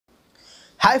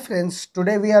Hi friends,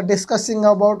 today we are discussing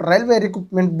about Railway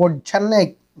Recruitment Board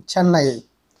Chennai.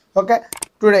 Okay,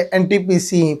 today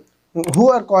NTPC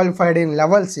who are qualified in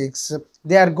level 6,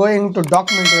 they are going to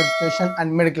document verification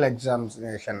and medical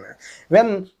examination.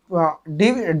 When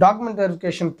document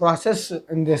verification process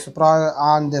in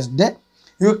on this day,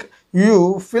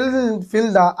 you fill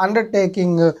the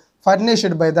undertaking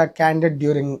furnished by the candidate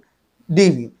during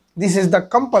DV. This is the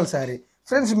compulsory.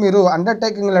 Friends, మీరు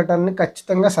undertaking లెటర్ని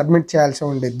ఖచ్చితంగా submit చేయాల్సి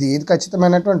ఉండేది. ఇది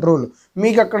ఖచ్చితమైనటువంటి rule.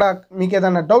 మీకు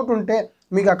ఏదైనా doubt ఉంటే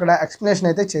మీకు అక్కడ ఎక్స్ప్లెనేషన్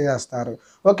అయితే చేస్తారు.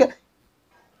 Okay,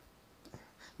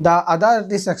 the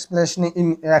authorities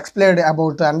explained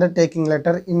about the undertaking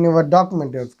letter in your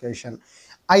document verification.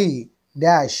 I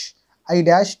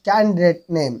dash candidate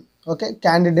name. Okay,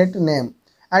 candidate name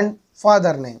and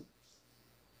father name.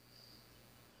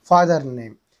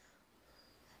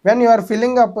 When you are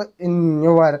filling up in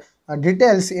your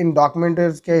details in document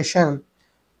verification,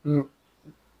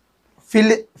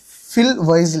 fill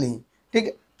wisely.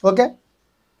 Okay,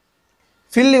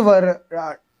 fill your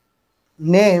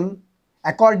name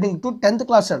according to 10th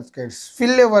class certificates.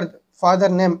 Fill your father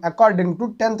name according to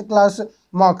 10th class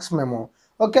marks memo.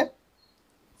 Okay,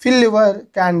 fill your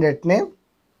candidate name,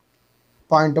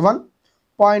 point 1.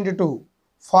 Point 2,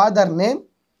 father name.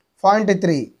 Point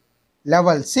 3,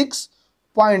 level 6.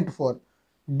 Point 4,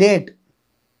 date.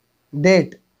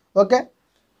 Okay,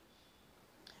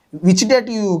 which date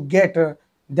you get,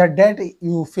 that date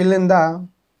you fill in the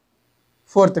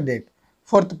fourth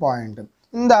point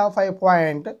in the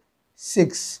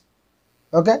 5.6.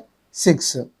 okay,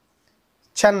 6,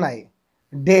 Chennai,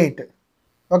 date.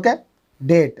 Okay,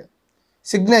 date,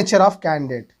 signature of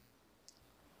candidate,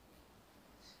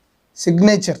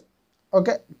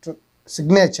 okay,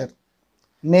 signature,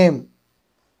 name,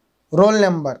 roll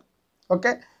number.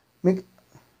 Okay,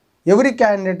 every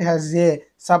candidate has a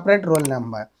separate roll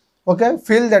number. Okay,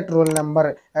 fill that roll number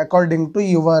according to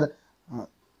your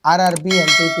Rrb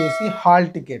Ntpc hall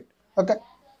ticket. Okay,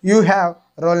 you have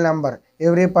roll number.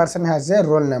 Every person has a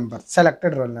roll number,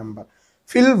 selected roll number.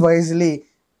 Fill wisely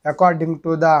according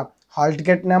to the hall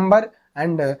ticket number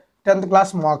and 10th class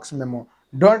marks memo.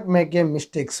 Don't make a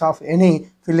mistakes of any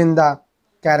fill in the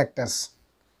characters.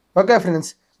 Okay friends,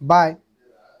 bye.